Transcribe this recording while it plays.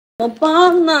怎么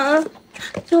办呢？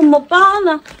怎么办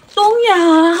呢？东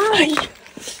阳，哎呀，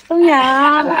东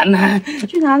阳，兰呐，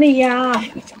去哪里呀？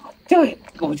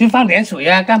我去放点水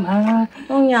啊，干嘛？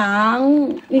东阳，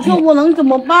你说我能怎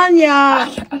么办呀？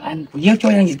兰，不要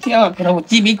这样子叫，搞得我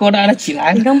鸡皮疙瘩了起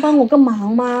来。你能帮我个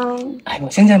忙吗？哎，我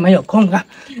现在没有空啊。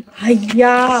哎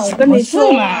呀，我跟你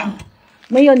说嘛，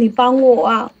没有你帮我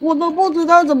啊，我都不知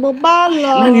道怎么办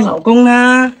了。那你老公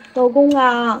呢？老公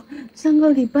啊，上个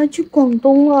礼拜去广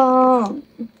东了。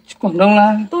去广东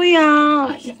了？对呀。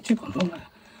哎呀，去广东了。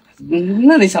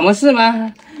那你什么事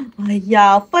吗？哎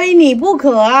呀，非你不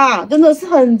可啊！真的是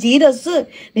很急的事，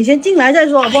你先进来再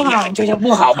说好不好？这样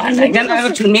不好吧？人家那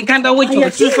个村民看到会走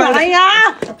吃饭。进来呀！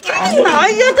进来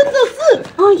呀！真的是，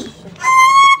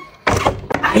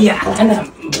哎呀，真的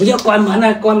不要关门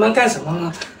啊！关门干什么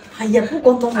啊？哎呀，不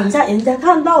关门，人家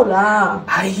看到了。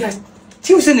哎呀，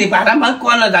就是你把他门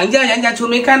关了，人家村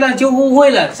民看到就误会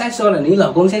了。再说了，你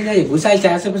老公现在也不在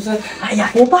家，是不是？哎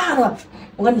呀，不怕的。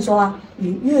我跟你说啊，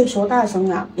你越说大声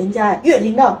啊，人家越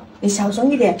听到。你小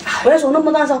声一点，不要说那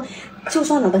么大声。就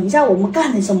算了，等一下我们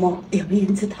干点什么，也没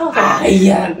人知道的。哎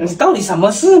呀，你到底什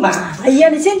么事嘛？哎呀，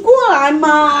你先过来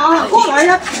嘛，过来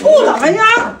呀，过来呀！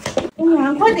东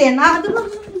阳，快点啦，这个。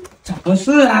什么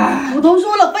事啊？我都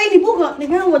说了，非你不可。你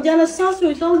看我家的下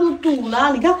水道都堵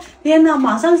了，你看，天哪，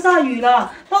马上下雨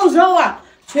了，到时候啊，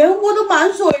全屋都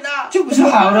满水了，这不是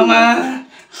好了吗？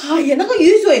哎呀，那个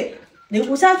雨水流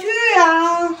不下去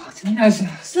啊！真的是。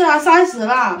是啊，塞死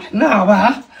了。那好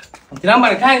吧，我给他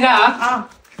帮你看一下啊。啊。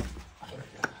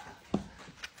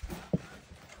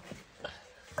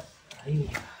哎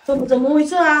呀，怎么回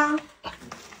事啊？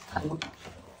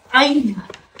哎呀。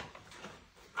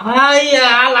哎呀，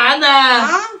阿兰呐！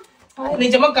啊！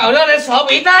你怎么搞到的手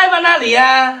笔袋放那里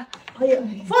啊？哎呀，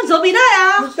放手笔袋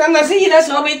啊！真的是一条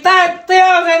手笔袋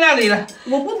掉在那里了。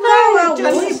我不知道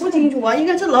啊，我也不清楚啊，应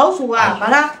该是老鼠啊，把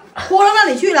它拖到那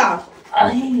里去了。哎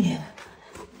呀，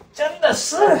真的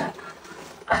是！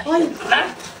哎呀，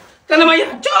看到没有？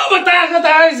这么大个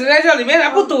袋子在这里面，还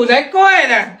不堵才怪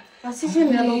呢。啊，谢谢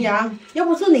你啊，东阳，要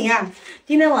不是你啊，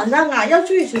今天晚上啊要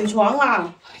去水床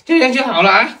了。这样就好了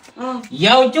啊！嗯，以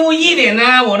后注意点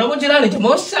啊！我都不知道你怎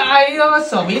么塞个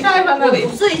手笔袋放那里。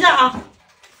我试一下啊。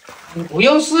你不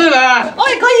用试了。哎，可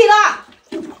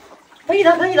以了，可以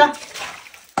了，可以了。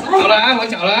好了啊，我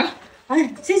走了啊。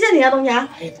哎，谢谢你啊，东阳。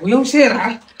哎，不用谢了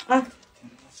啊。啊。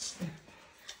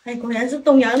哎，果然是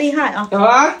东阳厉害啊。走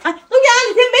啊！哎，东阳，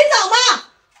你先别走嘛。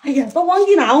哎呀，都忘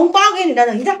记拿红包给你了，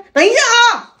等一下，等一下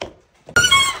啊。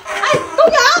哎，东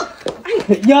阳。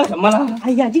要什么了？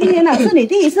哎呀，今天呢是你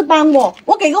第一次帮我，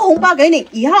我给个红包给你，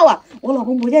以后啊，我老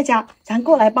公不在家，常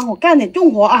过来帮我干点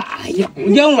重活啊。哎呀，不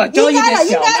用了，做一点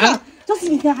小忙。这是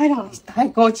应该的。太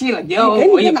过气了，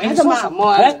我也没说什么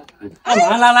啊。干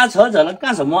嘛拉拉扯扯的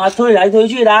干什么啊？推来推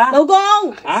去的啊？老公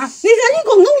啊，你才去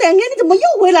广东2天，你怎么又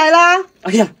回来啦？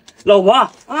哎呀，老婆，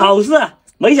好事啊！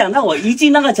没想到我一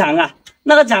进那个厂啊，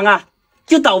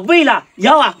就倒闭了，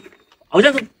然后啊，好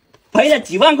像是赔了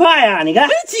几万块啊！你看，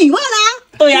赔几万啊？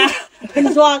对呀，跟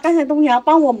你说啊，刚才东阳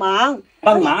帮我忙，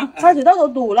下水道都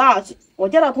堵了，我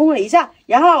叫他通了一下，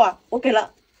然后啊，我给了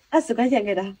20块钱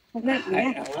给他。你看，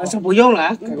我说不用了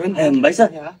啊，没事，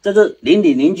这是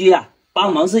邻居啊，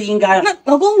帮忙是应该的。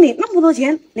那老公，你那么多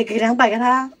钱，你给200给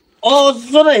他。哦，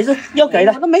说的也是，要给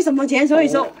的。我都没什么钱，所以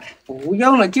说不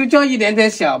用了，就做一点点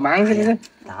小忙，是不是？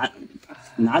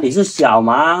哪里是小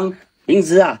忙？平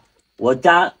时啊，我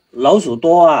家老鼠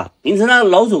多啊，平时那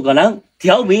老鼠可能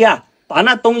调皮啊，把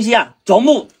那东西啊全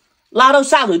部拉到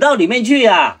下水道里面去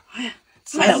啊。哎呀，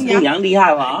还有东阳厉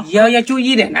害吧？以后要注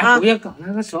意点啊，不要搞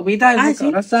那个手笔袋，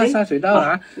搞到下水道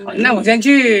啊。那我先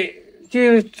去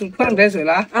放点水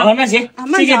了啊。好，那行，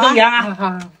谢谢东阳啊。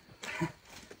好。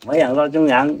没想到东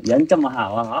阳人这么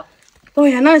好啊！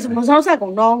对呀，那你什么时候下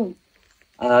广东？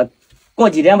过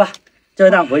几天吧，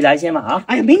这趟回来先嘛啊！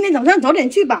哎呀，明天早上早点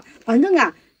去吧，反正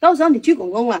啊，到时候你去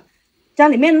广东了，家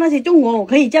里面那些重活我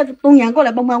可以叫东阳过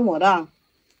来帮帮我的。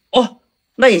哦，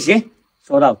那也行。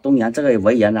说到东阳这个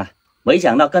为人啊，没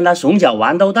想到跟他从小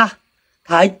玩到大，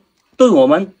他还对我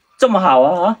们这么好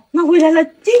啊！那回来了，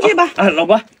进去吧。老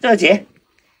婆，这个钱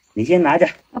你先拿着。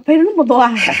赔了那么多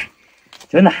啊！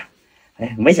真的。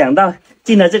哎，没想到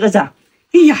进了这个厂，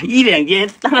哎呀，1、2天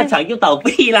那个厂就倒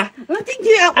闭了。那进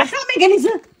去啊，我下面给你吃。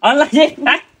好，那行，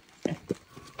来。